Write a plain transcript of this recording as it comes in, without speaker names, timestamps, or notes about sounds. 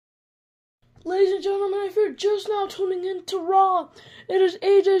Ladies and gentlemen, if you're just now tuning in to Raw, it is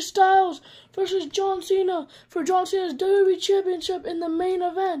AJ Styles versus John Cena for John Cena's WWE Championship in the main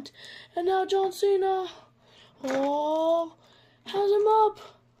event. And now John Cena, has him up.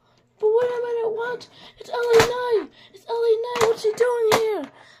 But wait a minute, what? It's LA Knight. It's LA Knight. What's he doing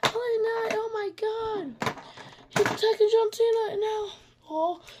here? LA Knight, oh my God. He's attacking John Cena and now,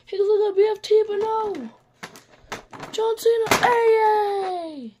 he looks like a BFT, but no. John Cena,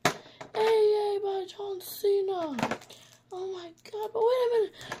 AA by John Cena. Oh my God, but wait a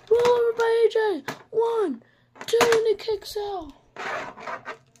minute. Roll over by AJ. 1, 2, and he kicks out.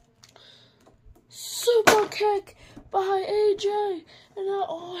 Super kick by AJ. And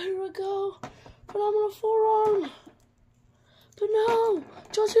now, here we go. Phenomenal forearm. But no,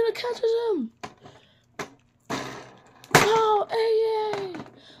 John Cena catches him. Oh, AA.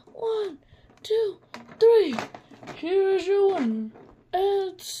 1, 2, 3. Here's your winner.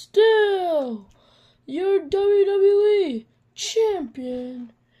 And still, your WWE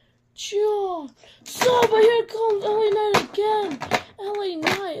champion, John. So, but here comes LA Knight again. LA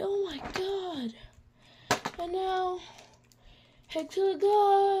Knight, oh my God. And now, head to the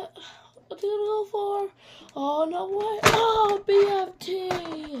gut. What's he gonna go for? Oh, no way. Oh,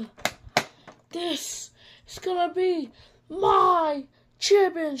 BFT. This is gonna be my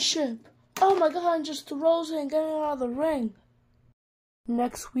championship. Oh my God, and just throws it and getting out of the ring.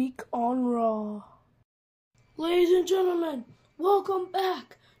 Next week on Raw. Ladies and gentlemen, welcome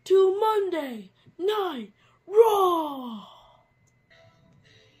back to Monday Night Raw.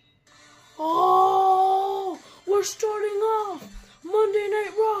 We're starting off Monday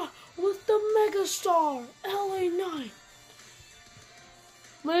Night Raw with the megastar, LA Knight.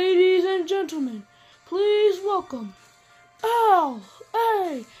 Ladies and gentlemen, please welcome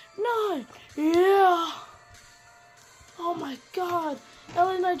LA Knight. Yeah. Oh my God,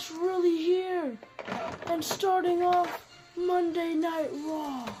 LA Knight's really here. And starting off Monday Night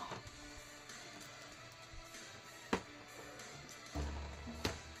Raw.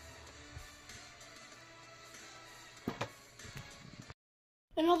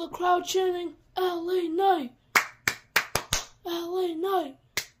 And all the crowd chanting, LA Knight, LA Knight,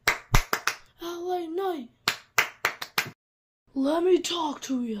 LA Knight. Let me talk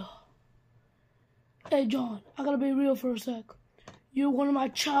to you. Hey John, I gotta be real for a sec. You're one of my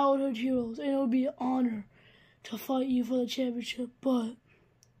childhood heroes, and it would be an honor to fight you for the championship, but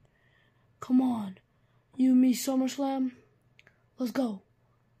come on, you and me SummerSlam, let's go.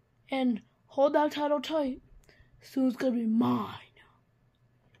 And hold that title tight, soon it's gonna be mine.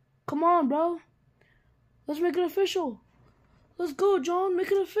 Come on, bro. Let's make it official. Let's go, John,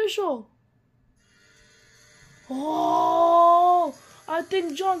 make it official. I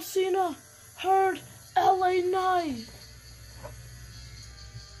think John Cena heard LA Knight.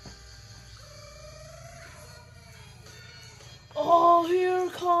 Here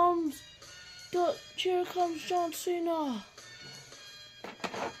comes John Cena.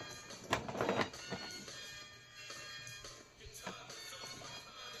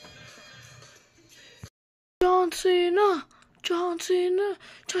 John Cena,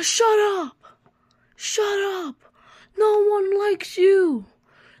 just shut up. Shut up. No one likes you.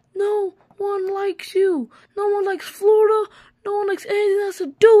 No one likes you. No one likes Florida. No one likes anything that has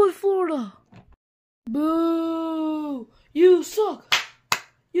to do with Florida. Boo! You suck.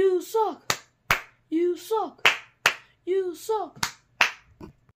 You suck. You suck. You suck.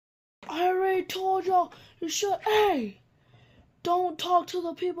 I already told y'all to shut. Hey! Don't talk to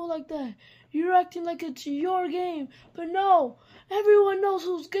the people like that. You're acting like it's your game. But no, everyone knows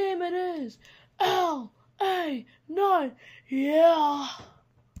whose game it is. LA Knight. Yeah.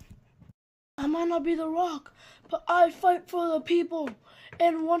 I might not be The Rock, but I fight for the people.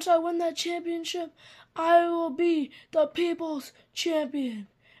 And once I win that championship, I will be the people's champion.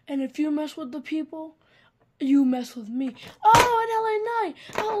 And if you mess with the people, you mess with me. Oh, and LA Knight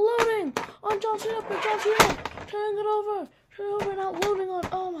outloading on John Cena, but John Cena turning it over and outloading on,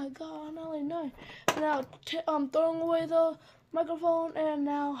 oh my God, on LA Knight. Now throwing away the microphone and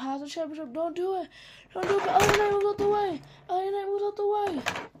now has a championship. Don't do it. Don't do it. But LA Knight was out the way. LA Knight was out the way.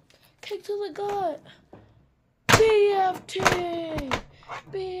 Kick to the gut. BFT.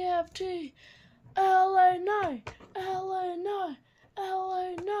 BFT. LA Knight. LA Knight.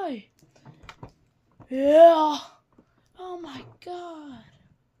 LA Knight. Yeah. Oh my God.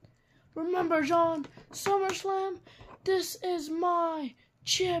 Remember, John, SummerSlam, this is my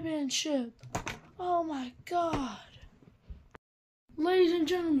championship. Oh my God. Ladies and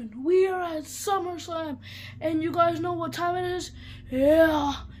gentlemen, we are at SummerSlam, and you guys know what time it is?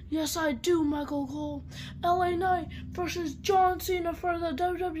 Yeah, Yes, I do, Michael Cole. LA Knight versus John Cena for the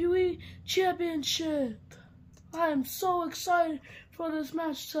WWE Championship. I am so excited for this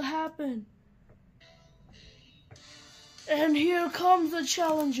match to happen. And here comes the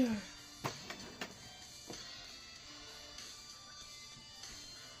challenger.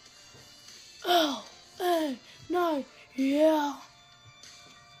 LA Knight, yeah.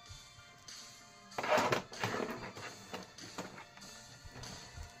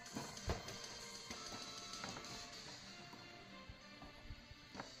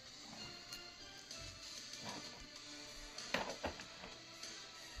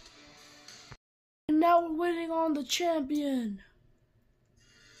 And now we're waiting on the champion.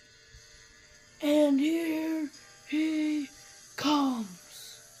 And here he comes.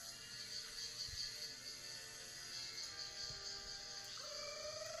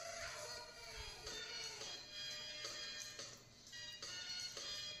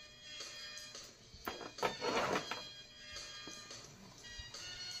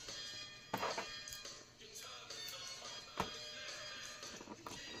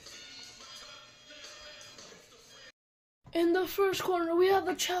 In the first corner, we have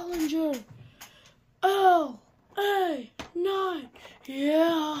the challenger, LA Knight,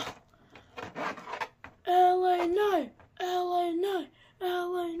 yeah. LA Knight, LA Knight,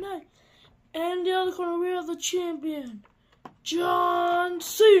 LA Knight. And in the other corner, we have the champion, John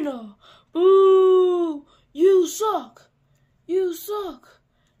Cena. Boo! You suck! You suck!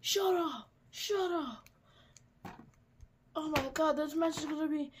 Shut up! Shut up! Oh my God, this match is gonna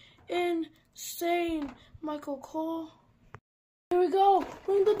be insane, Michael Cole. Here we go.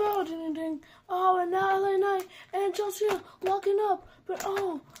 Ring the bell. Ding, ding, ding. Oh, and now LA Knight and John Cena locking up. But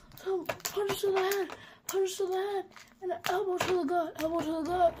oh, some punches to the head. Punches to the head. And an elbow to the gut. Elbow to the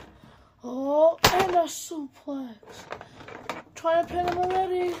gut. Oh, and a suplex. Trying to pin him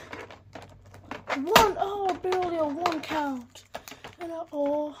already. One. Oh, barely a 1 count. And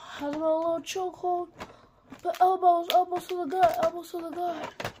oh, has him a little chokehold. But elbows to the gut. Elbows to the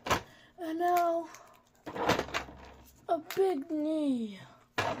gut. And now a big knee.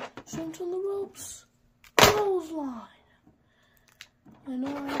 Straight on the ropes. Clothesline. And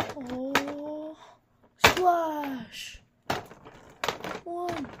now, oh, splash.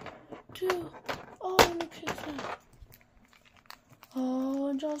 1, 2. Oh, and he kicks out. Oh,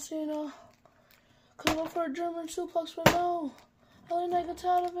 and John Cena could go for a German suplex, but no. LA Knight gets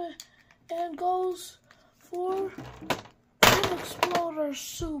out of it and goes for an exploder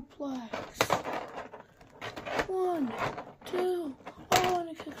suplex. 1, 2. Oh, and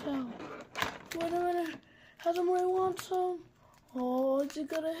he kicks out. Wait a minute. Has him where he wants him. Oh, is he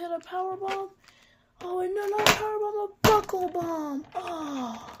gonna hit a power bomb? Oh, and no, not a power bomb, a buckle bomb.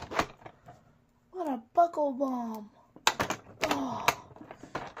 Oh, what a buckle bomb. Oh,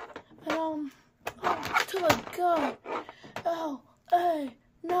 and oh, to the gut. LA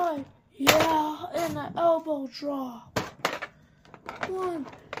Knight, yeah, and an elbow drop. 1,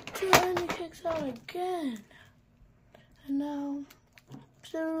 2, and he kicks out again. And now,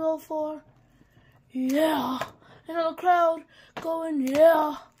 0-4, yeah. And the crowd going,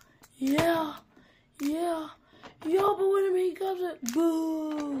 yeah, yeah, yeah. Yo, but wait a minute, he got it.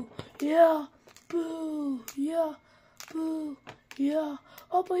 Boo, yeah, boo, yeah, boo, yeah.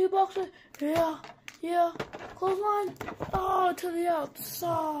 Oh, but he blocks it, yeah, yeah. Clothesline, oh, to the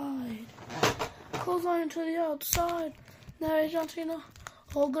outside. Clothesline to the outside. Now John Cena,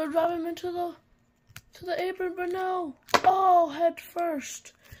 oh, gonna drive him into the apron, but no. Oh, head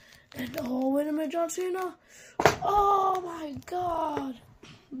first. And oh, wait a minute, John Cena. Oh my God.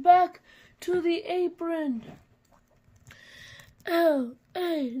 Back to the apron.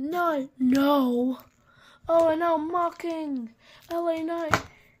 LA Knight, no. Oh, and now mocking LA Knight.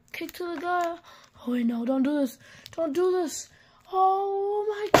 Kick to the guy. Oh wait, no, don't do this. Don't do this. Oh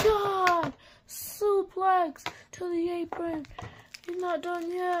my God. Suplex to the apron. He's not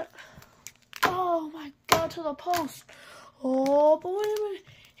done yet. Oh my God, to the post. Oh, but wait a minute.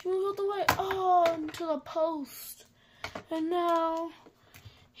 He moves out the way. Oh, into the post. And now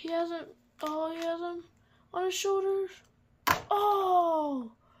he has him on his shoulders.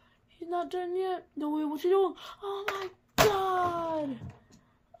 Oh, he's not done yet. No, wait, what's he doing? Oh my God.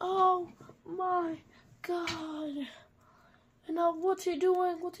 Oh my God. And now what's he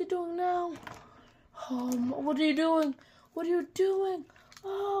doing? What's he doing now? What are you doing? What are you doing?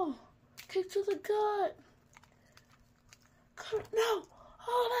 Oh, kick to the gut. No.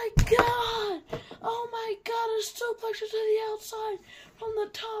 Oh my God. Oh my God. A suplex to the outside from the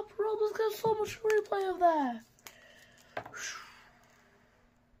top rope. Let's get so much replay of that.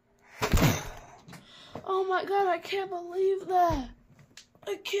 Oh my God. I can't believe that.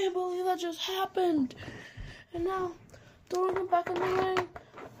 I can't believe that just happened. And now, throwing him back in the ring.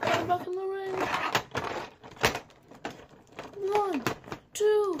 Back in the ring. 1,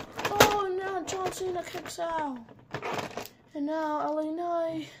 2. Oh, and now John Cena kicks out. And now LA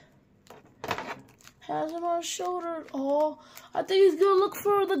Knight has him on his shoulder. Oh, I think he's going to look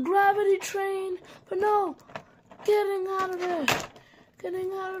for the gravity train. But no, getting out of it.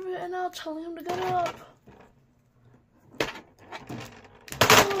 Getting out of it. And now telling him to get up.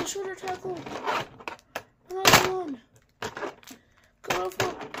 Oh, shoulder tackle. Another one. Go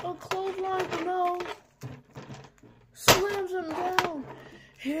for a clothesline, but no. Slams him down.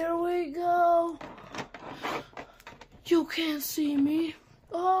 Here we go. You can't see me.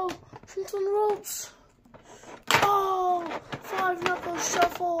 Oh, from the ropes. Oh, 5-knuckle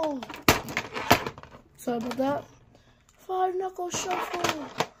shuffle. Sorry about that. 5-knuckle shuffle.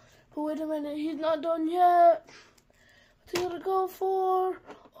 But wait a minute, he's not done yet. What's he gonna go for?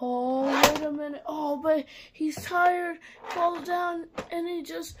 Oh, wait a minute. Oh, but he's tired. Falls down, and he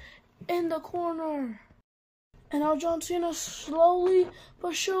just in the corner. And now John Cena slowly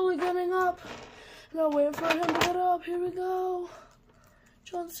but surely getting up. Now waiting for him to get up. Here we go.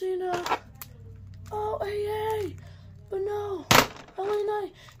 John Cena. Oh, hey. But no. LA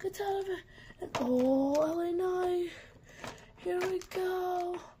Knight gets out of it. And oh, LA Knight. Here we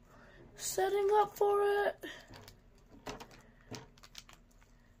go. Setting up for it.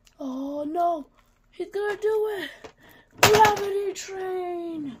 Oh, no. He's gonna do it. Gravity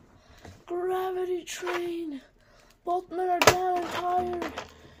train. Gravity train. Both men are down and tired.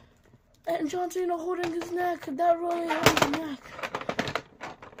 And John Cena holding his neck. That really hurt his neck.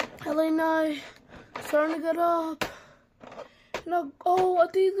 LA Knight starting to get up. Now, oh, I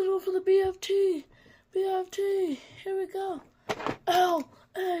think he's going to go for the BFT. BFT. Here we go.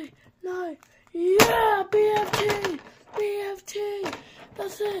 LA Knight. Yeah, BFT. BFT.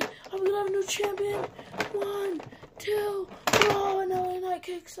 That's it. I'm going to have a new champion. 1, 2. Oh, and LA Knight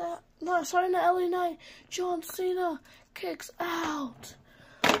kicks out. No, sorry, not LA Knight. John Cena kicks out.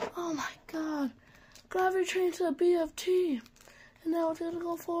 Oh my God. Gravity train to the BFT. And now what's he gonna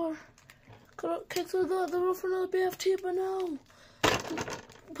go for? Kicks the roof for another BFT, but no.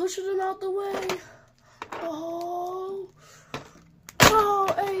 Pushes him out the way. Oh.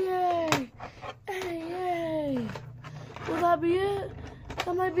 Oh, hey. Will that be it?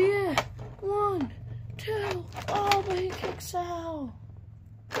 That might be it. 1, 2. Oh, but he kicks out.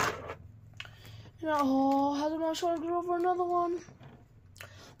 Oh, has him on shoulder, go for another one.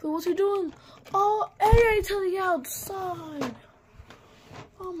 But what's he doing? Oh, AA to the outside.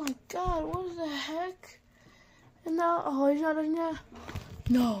 Oh my God, what the heck? And now, oh, he's not done yet.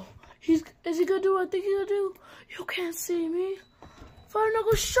 No, is he gonna do what I think he's gonna do? You can't see me.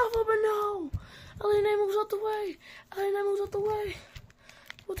 5-knuckle shuffle, but no. LA Knight moves out the way. LA Knight moves out the way.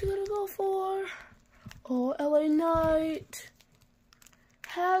 What's he gonna go for? Oh, LA Knight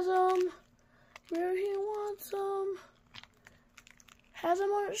has him where he wants him. Has him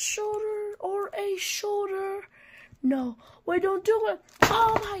on his shoulder or a shoulder. No, wait, don't do it.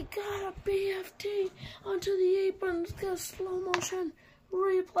 Oh my God, a BFT onto the apron. Let's get a slow motion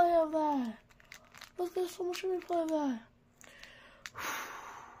replay of that. Let's get a slow motion replay of that.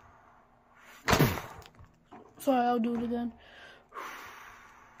 Sorry, I'll do it again.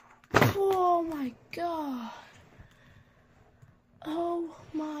 Oh my God. Oh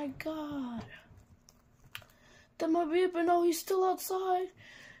my God. That might be it, but no, he's still outside.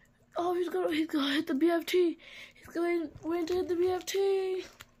 Oh, he's gonna hit the BFT. He's going to hit the BFT.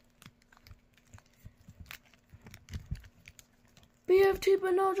 BFT,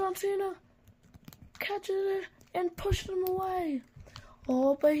 but no, John Cena catches it and pushes him away.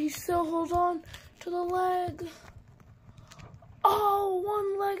 Oh, but he still holds on to the leg. Oh,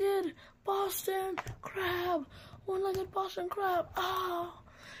 one-legged Boston Crab. One-legged Boston Crab. Oh.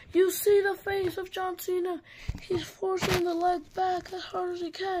 You see the face of John Cena. He's forcing the leg back as hard as he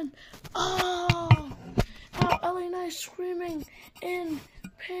can. Oh! Now LA Knight screaming in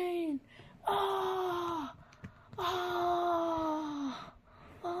pain. Oh! Oh!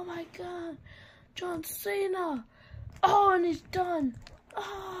 Oh my God. John Cena. Oh, and he's done.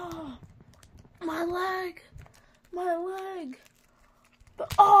 Oh! My leg. My leg.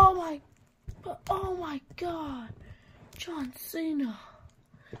 But oh my God. John Cena.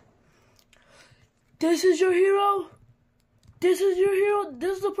 This is your hero? This is your hero?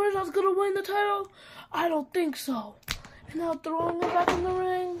 This is the person that's going to win the title? I don't think so. And now throwing him back in the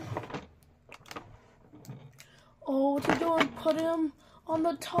ring. Oh, what's he doing? Put him on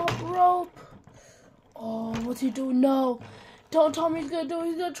the top rope. Oh, what's he doing? No. Don't tell me he's going to do it.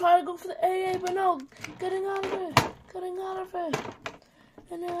 He's going to try to go for the AA, but no. Getting out of it. Getting out of it.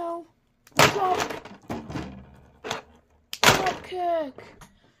 And now, drop kick.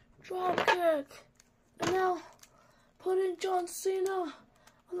 And now, putting John Cena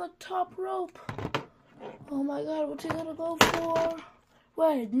on the top rope. Oh my God, what's he gonna go for?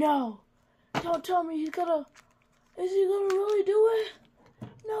 Wait, no. Don't tell me is he gonna really do it?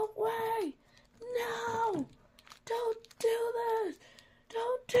 No way. No. Don't do this.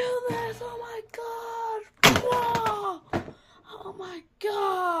 Don't do this. Oh my God. Whoa. Oh my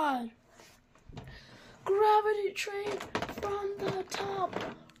God. Gravity train from the top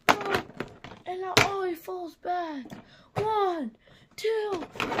rope. And now, oh, he falls back. 1, 2.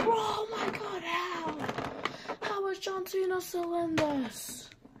 Oh my God, how is John Cena still in this?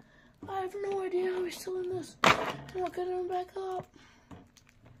 I have no idea how he's still in this. I'm not getting him back up.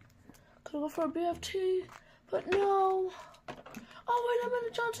 Could go for a BFT, but no. Oh, wait a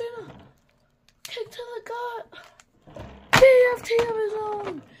minute, John Cena. Kick to the gut. BFT of his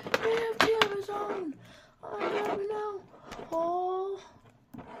own. BFT of his own. I got him now. Oh.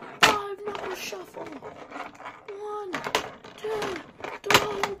 5 knuckle shuffle. 1, 2, 3.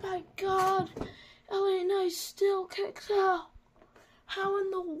 Oh my God. LA Knight still kicks out. How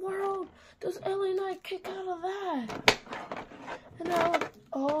in the world does LA Knight kick out of that? And now,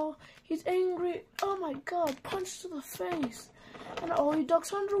 oh, he's angry. Oh my God, punch to the face. And oh, he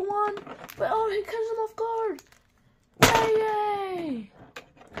ducks under one. But oh, he catches him off guard. Yay!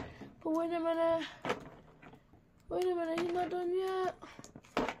 But wait a minute. He's not done yet.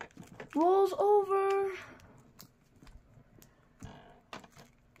 Rolls over.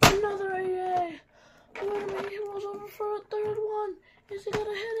 Another AA. Wait a minute, he rolls over for a third one. Is he gonna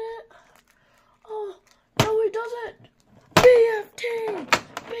hit it? Oh, no, he doesn't. BFT.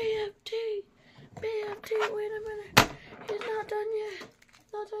 Wait a minute. He's not done yet.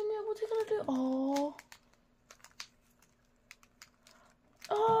 What's he gonna do? Oh.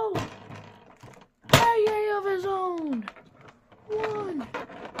 AA of his own. 1,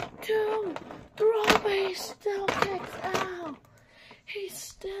 2, throw, but he still kicks out. He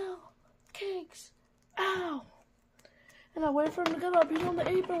still kicks out. And I wait for him to get up. He's on the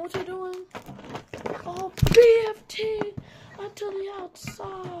apron. What's he doing? Oh, BFT until the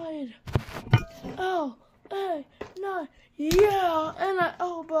outside. Oh, hey, no, yeah, and an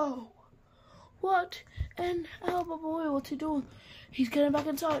elbow. What an elbow, boy. What's he doing? He's getting back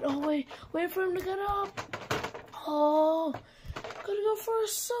inside. Oh, wait for him to get up. Oh, gonna go for a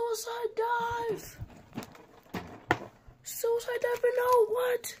suicide dive. But no,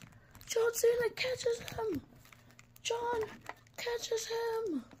 what? John Cena catches him. John catches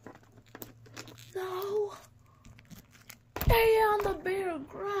him. No. Hey, on the bare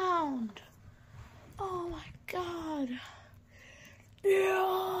ground. Oh my God. Yeah.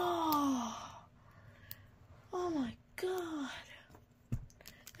 Oh my God.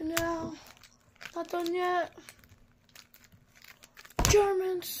 And now, not done yet.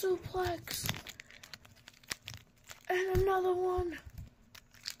 German suplex. And another one.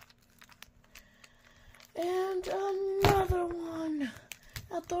 And another one.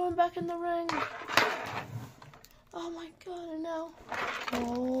 Now throw him back in the ring. Oh my God, and now.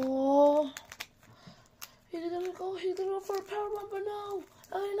 Oh. He's gonna go for a powerbomb, but no.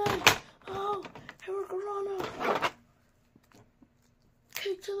 LA Knight. Oh, Hurricanrana.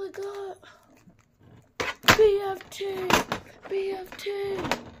 Kick to the gut. BFT.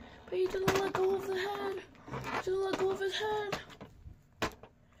 But he didn't let go of the head. Didn't let go of his head.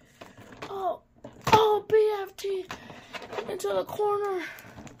 Oh, BFT into the corner.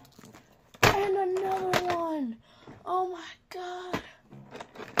 And another one. Oh my God.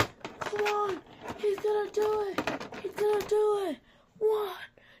 Come on. He's gonna do it. 1,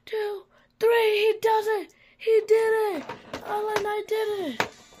 2, 3. He does it. He did it. LA Knight did it.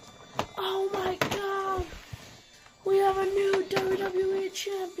 Oh my God. We have a new WWE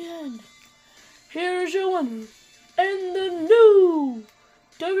champion. Here's your winner and the new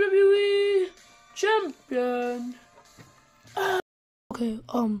WWE champion. Okay,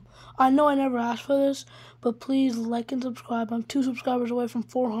 I know I never asked for this, but please like and subscribe. I'm 2 subscribers away from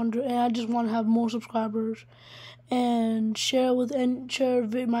 400, and I just want to have more subscribers. And share my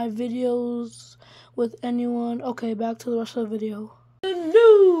videos with anyone. Okay, back to the rest of the video. The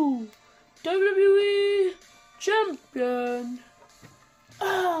new WWE champion.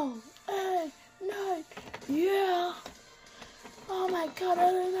 LA Knight, yeah. Oh my God,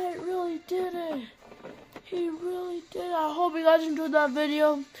 LA Knight really did it. He really did. I hope you guys enjoyed that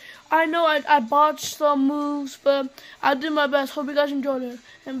video. I know I botched some moves, but I did my best. Hope you guys enjoyed it.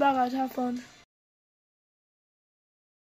 And bye guys, have fun.